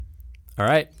All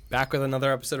right, back with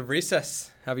another episode of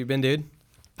Recess. How have you been, dude?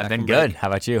 I've been good. How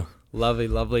about you? Lovely,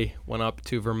 lovely. Went up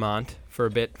to Vermont for a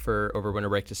bit for over winter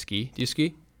break to ski. Do you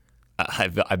ski?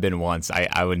 I've been once.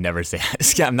 I would never say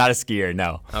I'm not a skier.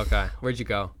 No. Okay. Where'd you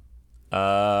go?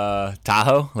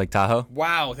 Tahoe, Lake Tahoe.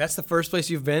 Wow, that's the first place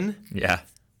you've been? Yeah.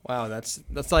 Wow, that's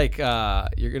like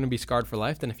you're gonna be scarred for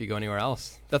life then if you go anywhere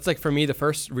else. That's like for me, the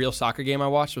first real soccer game I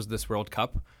watched was this World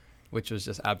Cup, which was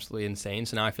just absolutely insane.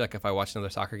 So now I feel like if I watch another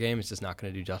soccer game, it's just not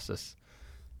gonna do justice.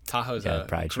 Tahoe's a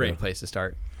great place to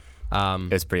start.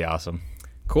 It's pretty awesome.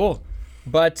 Cool,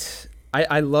 but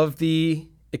I love the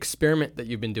experiment that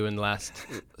you've been doing the last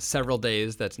several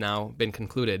days. That's now been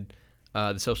concluded.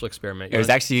 The social experiment. It was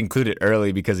actually concluded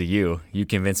early because of you. You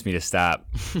convinced me to stop.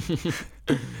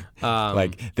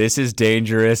 Like, this is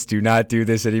dangerous. Do not do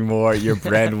this anymore. Your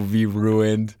brand will be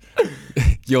ruined.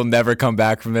 You'll never come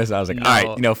back from this. I was like,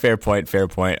 all right, fair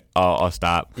point. I'll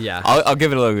stop. Yeah. I'll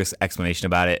give it a little explanation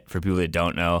about it for people that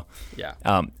don't know. Yeah.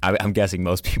 I'm guessing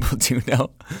most people do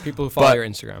know. People who follow your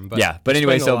Instagram. But yeah. But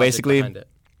anyway, so basically,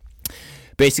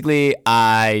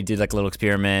 I did like a little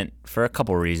experiment for a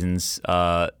couple reasons.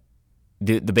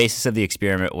 The basis of the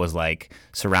experiment was like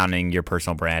surrounding your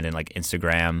personal brand and like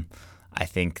Instagram. I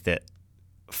think that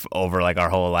over like our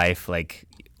whole life, like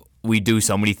we do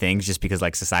so many things just because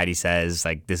like society says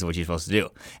like this is what you're supposed to do,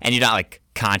 and you're not like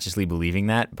consciously believing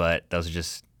that, but those are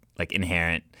just like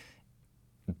inherent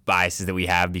biases that we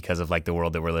have because of like the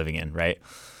world that we're living in, right?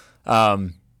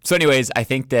 So anyways, I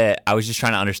think that I was just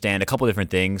trying to understand a couple different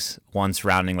things. One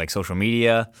surrounding like social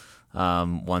media,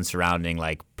 one surrounding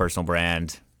like personal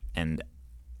brand, and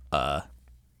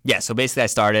so basically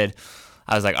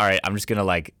I was like, all right, I'm just gonna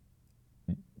like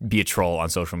be a troll on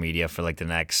social media for like the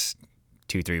next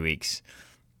 2-3 weeks,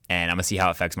 and I'm gonna see how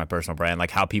it affects my personal brand, like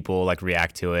how people like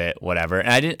react to it, whatever. And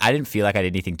I didn't feel like I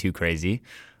did anything too crazy.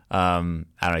 I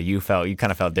don't know, you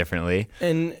kind of felt differently.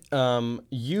 And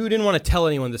you didn't want to tell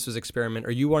anyone this was an experiment,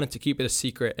 or you wanted to keep it a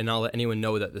secret and not let anyone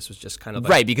know that this was just kind of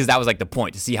like... Right, because that was like the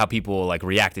point, to see how people like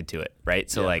reacted to it, right?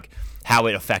 So like how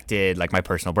it affected like my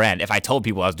personal brand. If I told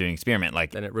people I was doing an experiment,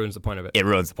 like... Then it ruins the point of it. It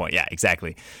ruins the point, yeah,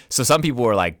 exactly. So some people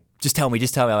were like, just tell me,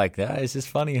 like, it's just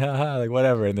funny, haha, like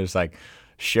whatever. And there's like,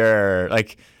 sure,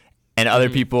 like, and other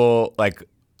people like...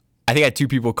 I think I had 2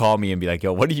 people call me and be like,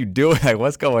 yo, what are you doing? Like,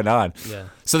 what's going on? Yeah.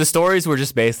 So the stories were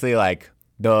just basically like,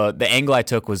 the angle I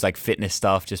took was like fitness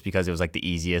stuff just because it was like the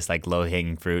easiest, like low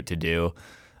hanging fruit to do.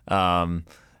 And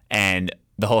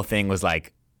the whole thing was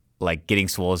like getting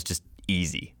swole is just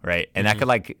easy, right? And that could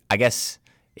like, I guess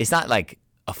it's not like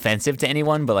offensive to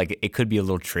anyone, but like it could be a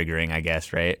little triggering, I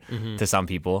guess, right? To some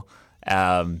people.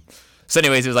 So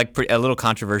anyways, it was like a little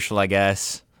controversial, I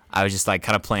guess. I was just like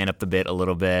kind of playing up the bit a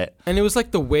little bit. And it was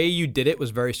like the way you did it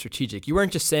was very strategic. You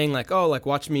weren't just saying like, oh, like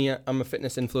watch me, I'm a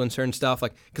fitness influencer and stuff.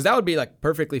 Like, because that would be like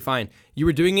perfectly fine. You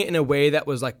were doing it in a way that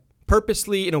was like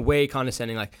purposely in a way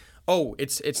condescending. Like, oh,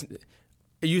 it's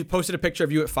you posted a picture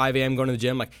of you at 5 a.m. going to the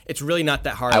gym. Like, it's really not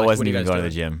that hard. I like, wasn't even going to the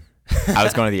gym. I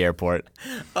was going to the airport.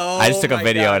 I just took a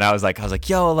video God. And I was like,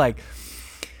 yo, like,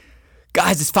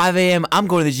 guys, it's 5 a.m. I'm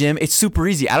going to the gym. It's super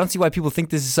easy. I don't see why people think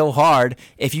this is so hard.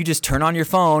 If you just turn on your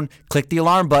phone, click the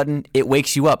alarm button, it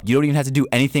wakes you up. You don't even have to do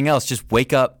anything else. Just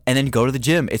wake up and then go to the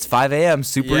gym. It's 5 a.m.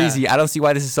 Super easy. I don't see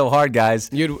why this is so hard, guys.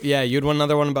 You'd want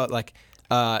another one about like,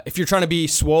 if you're trying to be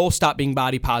swole, stop being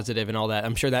body positive and all that.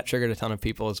 I'm sure that triggered a ton of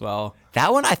people as well.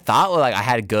 That one I thought like I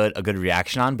had a good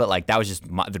reaction on, but like that was just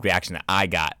the reaction that I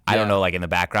got. I don't know, like in the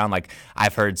background, like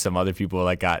I've heard some other people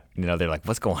like got, they're like,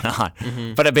 what's going on?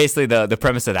 But basically the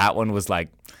premise of that one was like,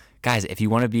 guys, if you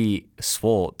want to be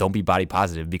swole, don't be body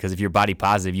positive, because if you're body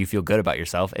positive, you feel good about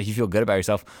yourself. If you feel good about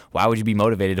yourself, why would you be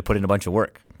motivated to put in a bunch of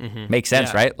work? Makes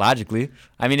sense, right? Logically.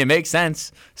 I mean, it makes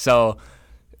sense. So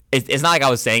it's not like I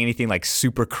was saying anything like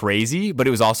super crazy, but it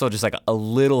was also just like a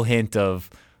little hint of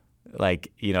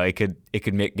like, it could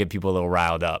get people a little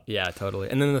riled up. Yeah, totally.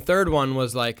 And then the third one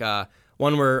was like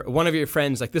one where one of your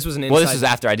friends, like this was an inside... Well, this was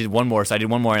after I did one more. So I did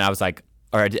one more and I was like,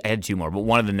 I had 2 more, but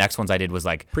one of the next ones I did was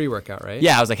like... Pre-workout, right?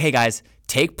 Yeah, I was like, hey guys,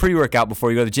 take pre-workout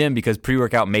before you go to the gym, because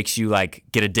pre-workout makes you like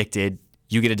get addicted.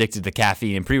 You get addicted to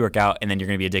caffeine and pre-workout, and then you're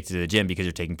going to be addicted to the gym because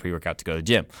you're taking pre-workout to go to the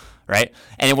gym, right?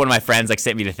 And then one of my friends like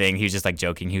sent me the thing. He was just like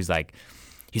joking. He was like,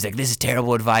 this is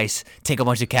terrible advice. Take a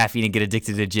bunch of caffeine and get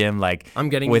addicted to the gym. Like, I'm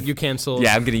getting you canceled.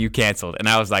 Yeah, I'm getting you canceled. And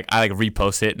I was like, I like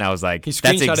reposted it, and I was like,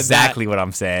 that's exactly what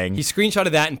I'm saying. He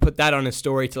screenshotted that and put that on his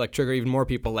story to like trigger even more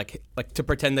people, like to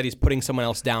pretend that he's putting someone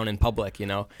else down in public,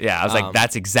 Yeah, I was like,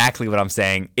 that's exactly what I'm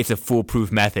saying. It's a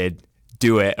foolproof method.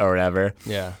 Do it or whatever.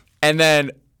 Yeah. And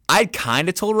then I kind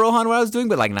of told Rohan what I was doing,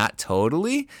 but like not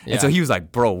totally. Yeah. And so he was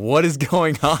like, bro, what is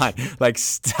going on? Like,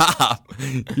 stop.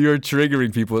 You're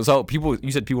triggering people. So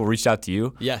you said people reached out to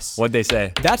you? Yes. What'd they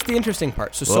say? That's the interesting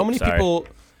part. So many sorry.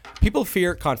 people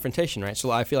fear confrontation, right?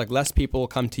 So I feel like less people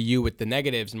come to you with the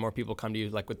negatives and more people come to you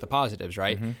like with the positives,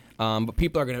 right? But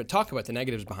people are going to talk about the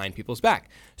negatives behind people's back.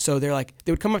 So they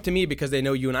would come up to me because they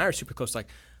know you and I are super close. Like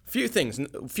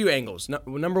few angles.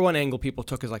 Number one angle people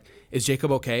took is like, is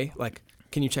Jacob okay? Like,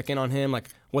 can you check in on him? Like,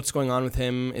 what's going on with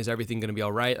him? Is everything going to be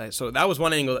all right? Like, so that was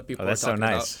one angle that people were talking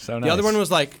about. So nice. The other one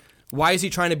was like, why is he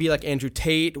trying to be like Andrew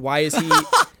Tate? Why is he...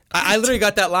 I literally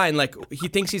got that line, like, he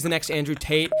thinks he's the next Andrew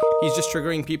Tate. He's just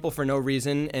triggering people for no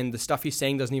reason, and the stuff he's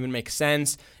saying doesn't even make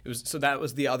sense. So that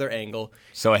was the other angle.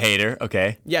 So a hater,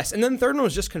 okay. Yes, and then the third one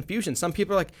was just confusion. Some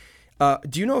people are like,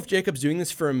 do you know if Jacob's doing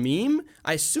this for a meme?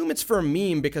 I assume it's for a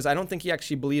meme because I don't think he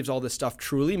actually believes all this stuff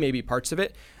truly, maybe parts of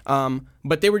it.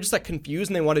 But they were just like confused,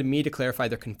 and they wanted me to clarify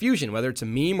their confusion, whether it's a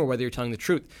meme or whether you're telling the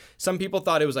truth. Some people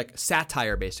thought it was like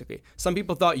satire, basically. Some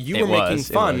people thought you were making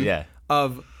fun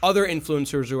of other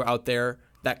influencers who are out there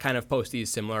that kind of post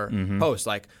these similar posts,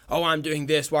 like, oh, I'm doing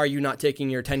this, why are you not taking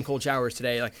your 10 cold showers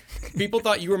today? Like, people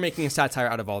thought you were making a satire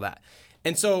out of all that.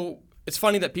 And so it's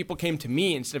funny that people came to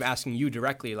me instead of asking you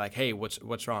directly, like, hey, what's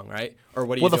wrong, right? Or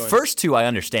what are you doing? Well, the first two I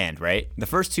understand, right? The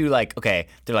first two, like, okay,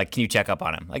 they're like, can you check up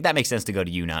on him? Like, that makes sense to go to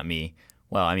you, not me.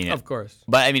 Well, I mean, of course.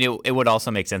 But I mean, it would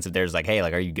also make sense if there's like, hey,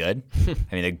 like, are you good? I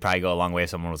mean, they'd probably go a long way if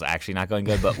someone was actually not going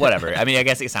good, but whatever. I mean, I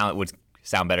guess it would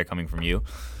sound better coming from you.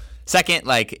 Second,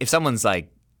 like, if someone's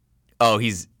like, oh,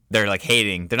 they're like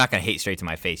hating, they're not going to hate straight to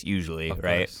my face usually, Of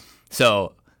right? course.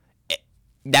 So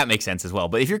that makes sense as well.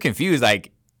 But if you're confused,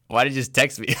 like, why did you just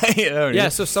text me? Yeah,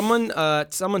 so someone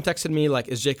texted me, like,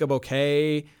 is Jacob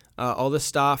okay? All this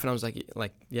stuff. And I was like,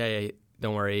 yeah,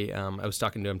 don't worry. I was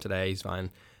talking to him today. He's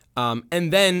fine.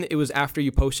 And then it was after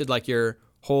you posted, like, your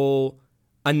whole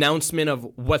announcement of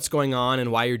what's going on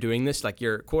and why you're doing this, like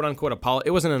your quote-unquote apology.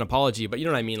 It wasn't an apology, but you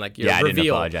know what I mean? Like your reveal. I didn't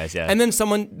apologize, yeah. And then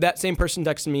that same person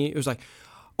texted me. It was like,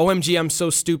 OMG, I'm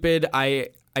so stupid. I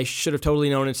should have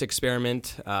totally known it's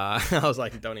experiment. I was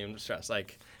like, don't even stress.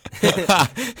 Like,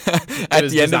 at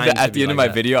the end of my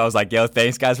video, I was like, yo,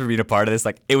 thanks guys for being a part of this.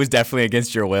 Like, it was definitely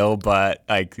against your will, but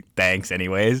like, thanks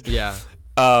anyways. Yeah.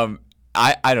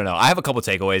 I don't know. I have a couple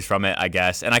takeaways from it, I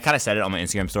guess. And I kind of said it on my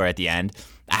Instagram story at the end.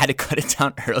 I had to cut it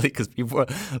down early because people were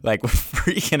like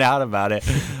freaking out about it.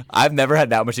 I've never had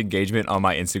that much engagement on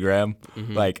my Instagram.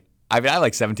 Like, I mean, I have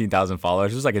like 17,000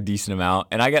 followers. It was like a decent amount.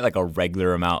 And I get like a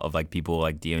regular amount of like people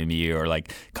like DMing me or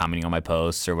like commenting on my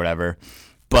posts or whatever.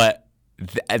 But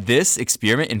this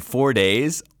experiment in 4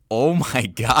 days, oh my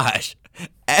gosh.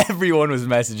 Everyone was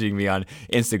messaging me on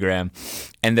Instagram.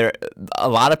 And a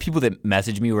lot of people that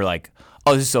messaged me were like,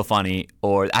 oh, this is so funny.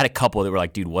 Or I had a couple that were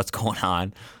like, dude, what's going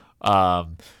on?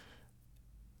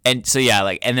 And so, yeah,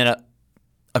 like, and then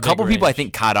a couple people I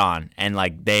think caught on and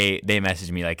like they messaged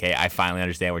me like, hey, I finally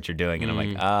understand what you're doing. And I'm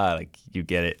like, like you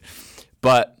get it.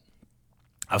 But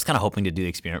I was kind of hoping to do the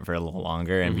experiment for a little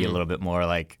longer and be a little bit more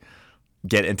like,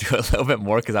 get into it a little bit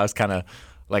more because I was kind of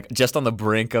like just on the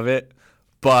brink of it.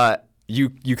 But you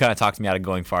kind of talked me out of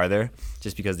going farther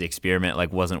just because the experiment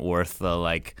like wasn't worth the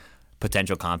like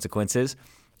potential consequences.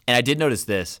 And I did notice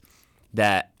this,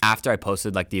 that after I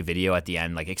posted like the video at the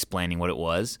end, like explaining what it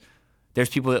was, there's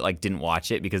people that like didn't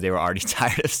watch it because they were already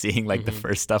tired of seeing like the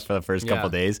first stuff for the first couple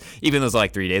days. Even though it was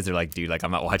like 3 days, they're like, dude, like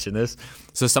I'm not watching this.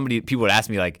 So people would ask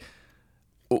me like,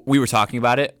 we were talking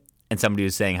about it and somebody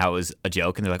was saying how it was a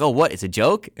joke and they're like, oh, what? It's a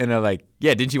joke? And they're like,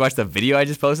 yeah, didn't you watch the video I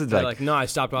just posted? They're like, no, I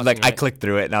stopped watching. Like I clicked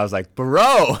through it and I was like,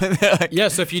 bro. Like, yeah,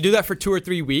 so if you do that for 2 or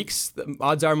 3 weeks, the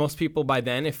odds are most people by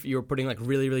then, if you were putting like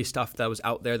really, really stuff that was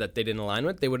out there that they didn't align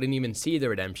with, they wouldn't even see the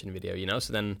redemption video, you know?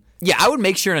 So then... Yeah, I would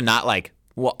make sure to not like...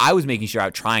 Well, I was making sure, I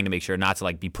was trying to make sure not to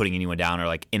like be putting anyone down or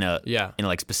like in a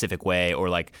like specific way or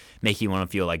like making anyone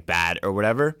feel like bad or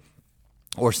whatever,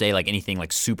 or say like anything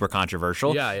like super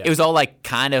controversial. Yeah. It was all like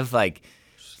kind of like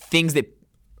things that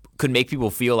could make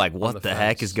people feel like what the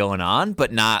heck is going on,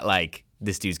 but not like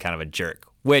this dude's kind of a jerk.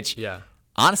 Which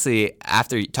honestly,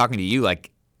 after talking to you,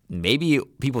 like maybe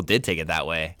people did take it that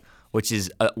way, which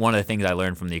is one of the things I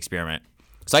learned from the experiment.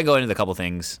 So I go into the couple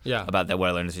things about that what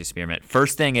I learned in this experiment.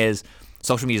 First thing is,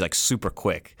 social media is like super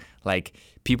quick. Like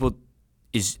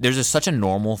there's such a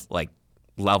normal like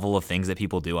level of things that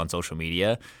people do on social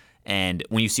media, and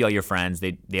when you see all your friends,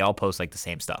 they all post like the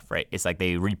same stuff, right? It's like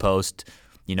they repost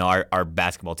our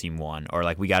basketball team won, or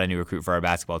like we got a new recruit for our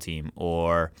basketball team,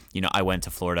 or I went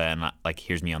to Florida and like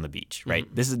here's me on the beach, right?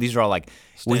 These are all like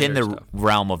within the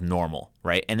realm of normal,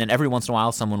 right? And then every once in a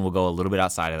while someone will go a little bit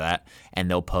outside of that and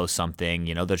they'll post something,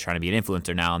 they're trying to be an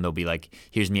influencer now and they'll be like,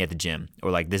 here's me at the gym,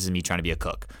 or like this is me trying to be a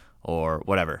cook, or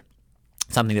whatever,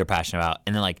 something they're passionate about.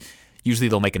 And then like usually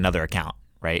they'll make another account,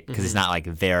 right? Because it's not like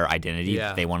their identity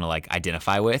that they want to like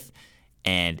identify with,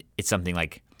 and it's something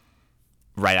like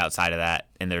right outside of that,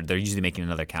 and they're usually making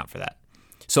another account for that.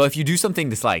 So if you do something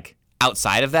that's like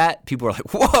outside of that, people are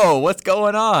like, whoa, what's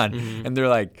going on? And they're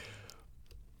like,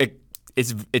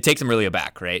 it takes them really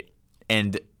aback, right?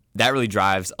 And that really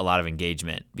drives a lot of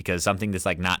engagement, because something that's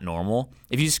like not normal,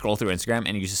 if you just scroll through Instagram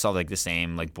and you just saw like the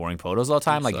same like boring photos all the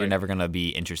time, like you're never going to be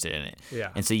interested in it.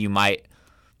 Yeah. And so you might,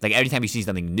 like every time you see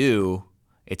something new,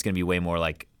 it's going to be way more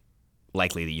like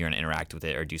likely that you're going to interact with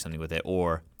it or do something with it,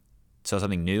 or so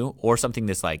something new, or something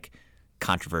that's like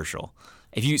controversial.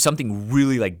 If something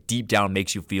really like deep down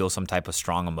makes you feel some type of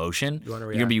strong emotion, you're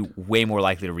gonna be way more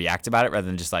likely to react about it rather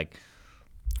than just like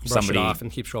brush it off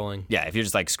and keep scrolling. Yeah, if you're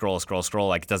just like scroll,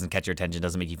 like it doesn't catch your attention,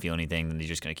 doesn't make you feel anything, then you're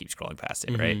just gonna keep scrolling past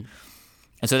it, right?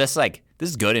 And so this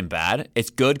is good and bad. It's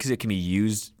good because it can be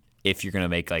used if you're gonna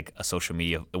make like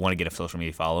want to get a social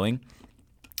media following.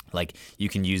 Like you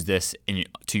can use this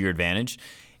to your advantage.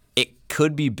 It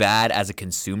could be bad as a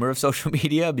consumer of social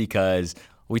media, because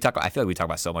I feel like we talk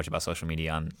about so much about social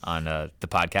media on the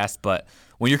podcast, but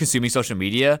when you're consuming social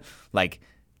media, like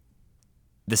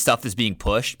the stuff that's being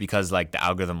pushed, because like the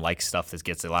algorithm likes stuff that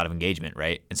gets a lot of engagement,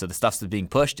 right? And so the stuff that's being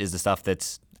pushed is the stuff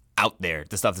that's out there,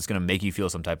 the stuff that's going to make you feel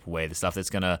some type of way, the stuff that's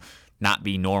going to not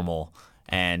be normal.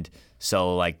 And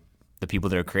so like the people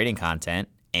that are creating content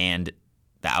and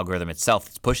the algorithm itself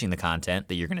that's pushing the content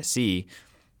that you're going to see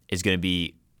is going to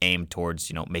be aimed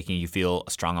towards, making you feel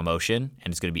a strong emotion,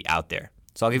 and it's going to be out there.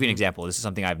 So I'll give you an example. This is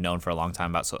something I've known for a long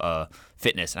time about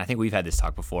fitness, and I think we've had this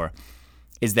talk before,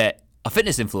 is that a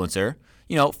fitness influencer,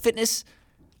 fitness,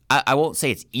 I won't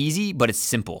say it's easy, but it's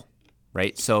simple,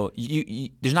 right? So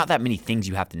there's not that many things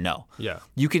you have to know. Yeah.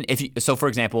 You can, so for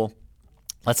example,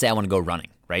 let's say I want to go running,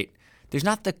 right? There's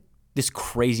not this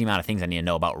crazy amount of things I need to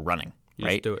know about running,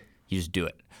 right? You just do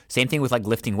it. Same thing with like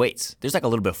lifting weights. There's like a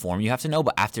little bit of form you have to know,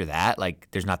 but after that, like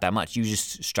there's not that much. You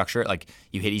just structure it, like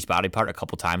you hit each body part a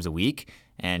couple times a week,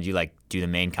 and you like do the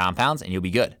main compounds, and you'll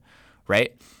be good,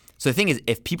 right? So the thing is,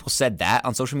 if people said that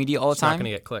on social media all the time, it's not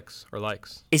going to get clicks or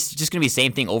likes. It's just going to be the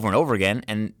same thing over and over again.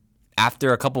 And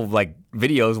after a couple of like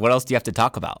videos, what else do you have to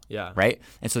talk about? Yeah. Right?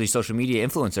 And so these social media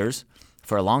influencers,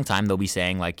 for a long time, they'll be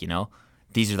saying like,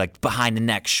 these are like behind the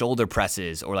neck shoulder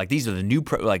presses, or like these are the new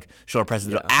shoulder presses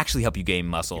that'll actually help you gain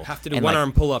muscle. You have to do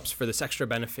one-arm pull-ups for this extra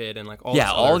benefit, and like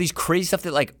all these crazy stuff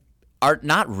that like are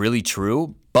not really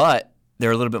true, but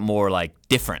they're a little bit more like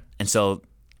different. And so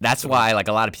that's why like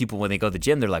a lot of people, when they go to the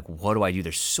gym, they're like, what do I do?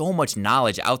 There's so much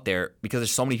knowledge out there, because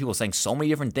there's so many people saying so many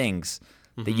different things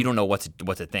that you don't know what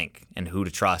to think and who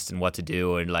to trust and what to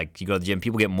do. And like you go to the gym,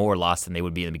 people get more lost than they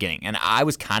would be in the beginning. And I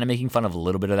was kind of making fun of a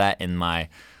little bit of that in my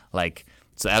like.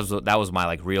 So that was my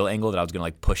like real angle that I was gonna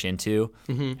like push into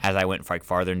as I went like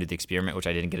farther into the experiment, which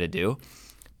I didn't get to do.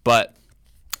 But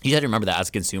you have to remember that as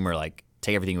a consumer, like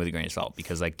take everything with a grain of salt,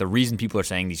 because like the reason people are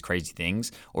saying these crazy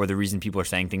things, or the reason people are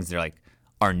saying things that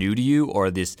are new to you, or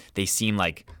they seem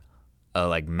like a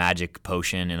like magic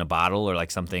potion in a bottle, or like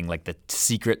something like the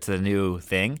secret to the new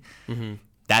thing.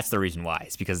 That's the reason why.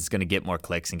 It's because it's gonna get more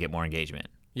clicks and get more engagement.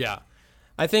 Yeah.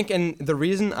 I think, and the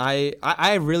reason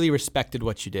I really respected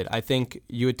what you did. I think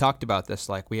you had talked about this,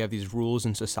 like we have these rules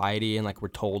in society, and like we're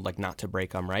told like not to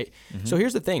break them, right? So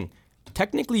here's the thing.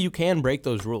 Technically, you can break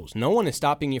those rules. No one is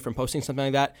stopping you from posting something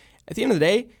like that. At the end of the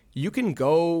day, you can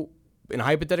go, in a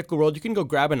hypothetical world, you can go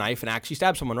grab a knife and actually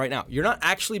stab someone right now. You're not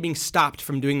actually being stopped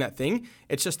from doing that thing.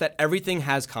 It's just that everything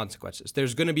has consequences.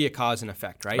 There's going to be a cause and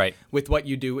effect, right? With what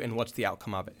you do and what's the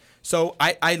outcome of it. So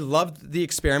I loved the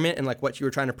experiment and like what you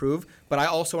were trying to prove, but I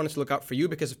also wanted to look out for you,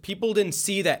 because if people didn't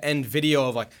see that end video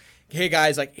of like, hey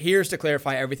guys, like here's to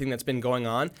clarify everything that's been going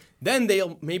on, then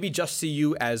they'll maybe just see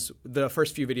you as the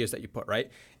first few videos that you put, right?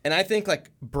 And I think like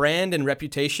brand and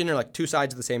reputation are like two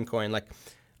sides of the same coin. Like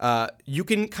you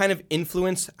can kind of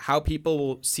influence how people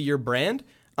will see your brand,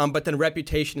 but then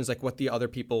reputation is like what the other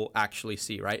people actually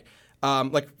see, right?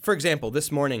 Like for example,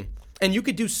 this morning, and you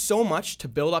could do so much to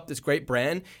build up this great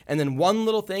brand, and then one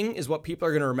little thing is what people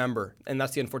are going to remember, and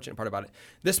that's the unfortunate part about it.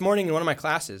 This morning in one of my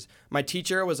classes, my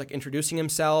teacher was like introducing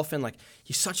himself, and like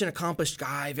he's such an accomplished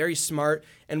guy, very smart,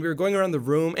 and we were going around the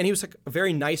room, and he was like a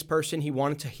very nice person. He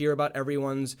wanted to hear about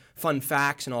everyone's fun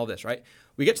facts and all this, right?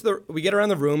 We get around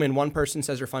the room, and one person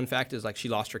says her fun fact is like she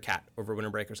lost her cat over winter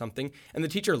break or something, and the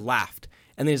teacher laughed.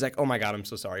 And then he's like, oh my God, I'm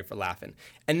so sorry for laughing.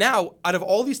 And now, out of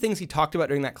all these things he talked about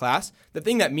during that class, the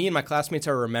thing that me and my classmates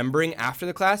are remembering after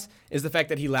the class is the fact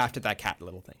that he laughed at that cat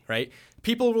little thing, right?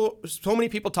 So many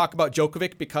people talk about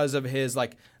Djokovic because of his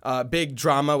like big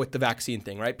drama with the vaccine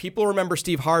thing, right? People remember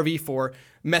Steve Harvey for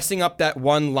messing up that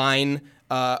one line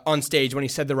on stage when he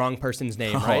said the wrong person's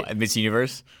name, right? Oh, Miss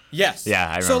Universe? Yes. Yeah,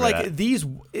 I remember So like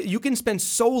that. you can spend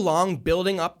so long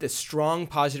building up this strong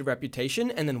positive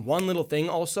reputation, and then one little thing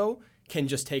also can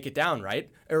just take it down,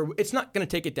 right? Or it's not going to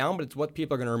take it down, but it's what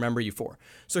people are going to remember you for.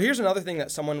 So here's another thing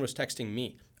that someone was texting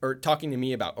me or talking to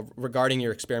me about regarding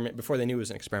your experiment before they knew it was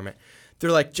an experiment. They're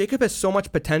like, Jacob has so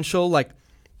much potential. Like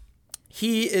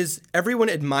everyone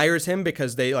admires him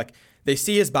because they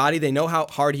see his body, they know how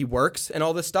hard he works and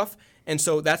all this stuff. And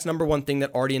so that's number one thing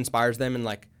that already inspires them, and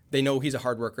like they know he's a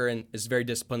hard worker and is very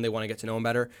disciplined. They want to get to know him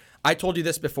better. I told you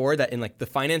this before, that in like the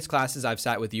finance classes I've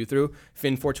sat with you through,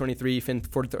 Fin 423, Fin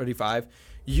 435,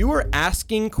 you are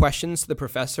asking questions to the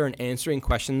professor and answering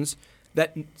questions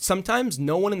that sometimes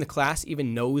no one in the class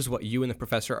even knows what you and the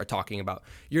professor are talking about.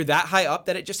 You're that high up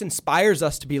that it just inspires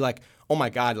us to be like, oh my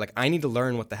God, like I need to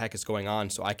learn what the heck is going on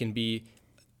so I can be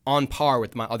on par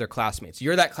with my other classmates.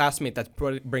 You're that classmate that's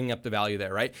bringing up the value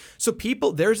there, right? So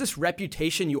there's this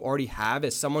reputation you already have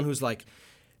as someone who's like,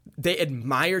 they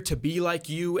admire to be like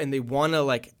you and they want to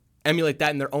like emulate that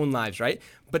in their own lives, right?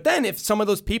 But then if some of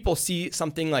those people see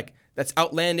something like that's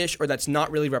outlandish or that's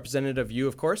not really representative of you,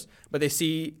 of course, but they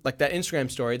see like that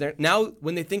Instagram story, now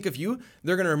when they think of you,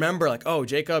 they're going to remember like, oh,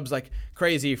 Jacob's like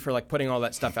crazy for like putting all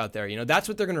that stuff out there. You know, that's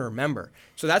what they're going to remember.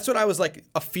 So that's what I was like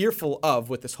fearful of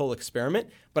with this whole experiment.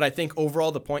 But I think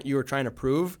overall the point you were trying to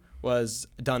prove was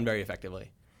done very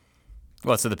effectively.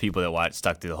 Well, so the people that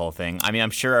stuck through the whole thing. I mean,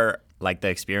 I'm sure like the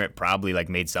experiment probably like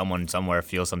made someone somewhere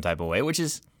feel some type of way, which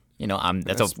is, you know,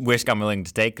 that's a risk I'm willing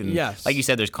to take. And yes, like you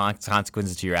said, there's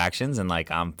consequences to your actions, and like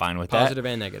I'm fine with that. Positive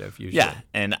and negative, usually. Yeah,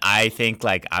 and I think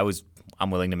like I'm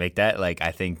willing to make that. Like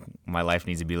I think my life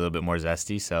needs to be a little bit more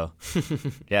zesty. So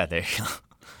yeah, there you go.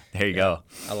 There you go.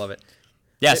 I love it.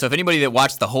 Yeah, so if anybody that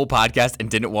watched the whole podcast and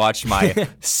didn't watch my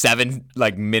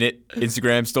 7-minute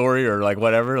Instagram story or like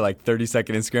whatever, like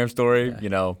 30-second Instagram story, you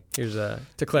know. Here's to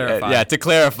clarify. To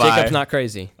clarify. Jacob's not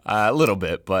crazy. A little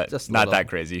bit, but Just not that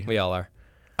crazy. We all are.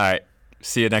 All right.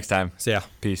 See you next time. See ya.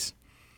 Peace.